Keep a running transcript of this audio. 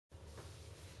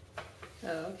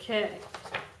Okay,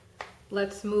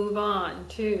 let's move on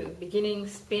to beginning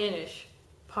Spanish,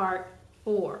 part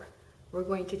 4. We're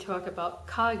going to talk about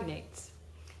cognates.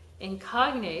 And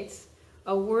cognates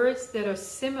are words that are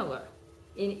similar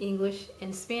in English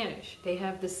and Spanish. They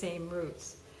have the same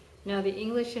roots. Now, the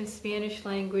English and Spanish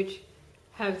language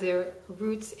have their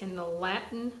roots in the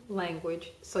Latin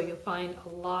language, so you'll find a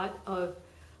lot of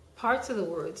parts of the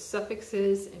words,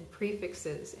 suffixes and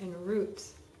prefixes and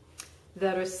roots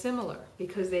that are similar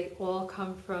because they all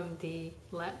come from the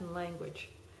Latin language.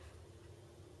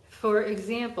 For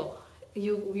example,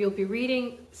 you'll be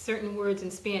reading certain words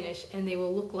in Spanish and they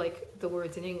will look like the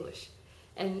words in English,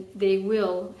 and they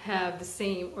will have the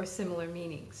same or similar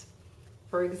meanings.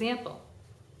 For example,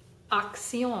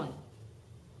 acción.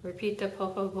 Repita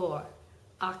por favor.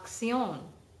 Acción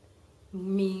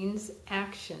means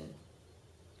action.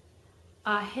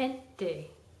 Agente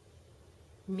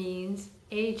means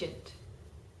agent.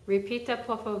 Repita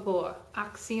por favor.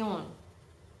 Acción.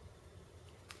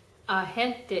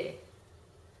 Agente.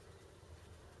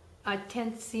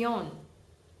 Atención.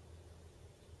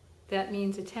 That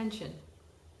means attention.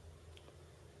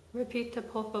 Repita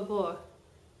por favor.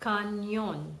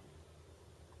 Cañón.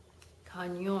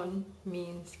 Cañón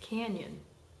means canyon.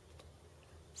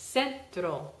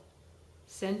 Centro.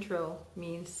 Centro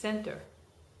means center.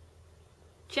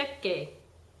 Cheque.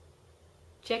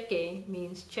 Cheque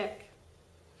means check.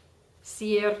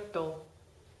 Cierto.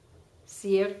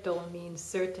 Cierto means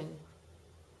certain.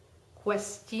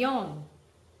 Cuestión.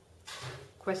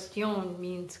 Cuestión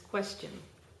means question.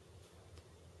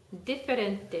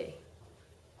 Diferente.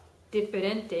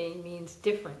 Diferente means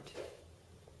different.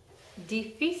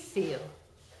 Difícil.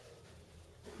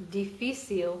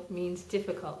 Difícil means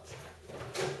difficult.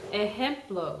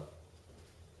 Ejemplo.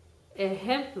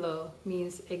 Ejemplo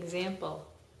means example.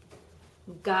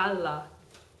 Gala.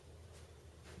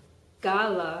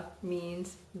 Gala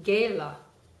means gala.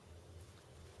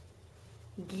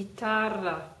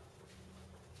 Guitarra.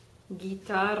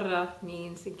 Guitarra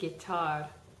means guitar.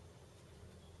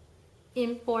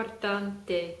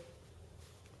 Importante.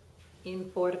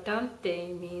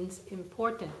 Importante means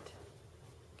important.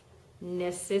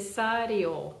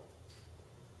 Necesario.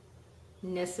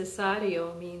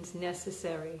 Necesario means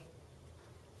necessary.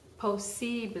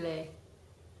 Posible.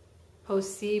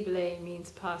 Posible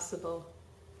means possible.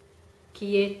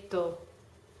 Quieto.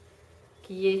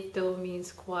 Quieto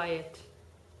means quiet.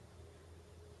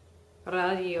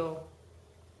 Radio.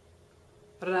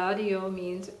 Radio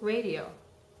means radio.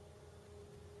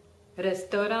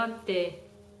 Restaurante.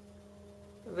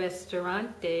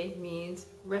 Restaurante means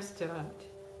restaurant.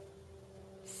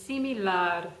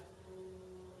 Similar.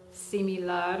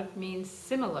 Similar means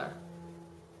similar.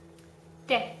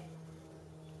 Té.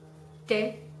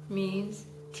 Té means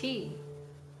tea.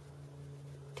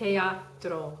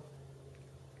 Teatro.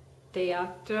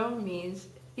 Teatro means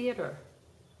theater.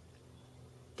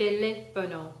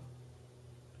 Teléfono.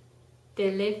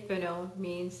 Teléfono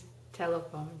means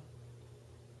telephone.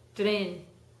 Tren.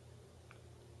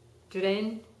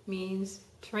 Tren means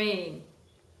train.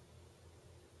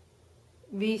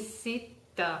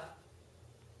 Visita.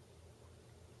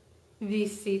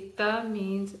 Visita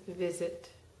means visit.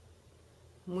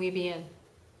 Muy bien.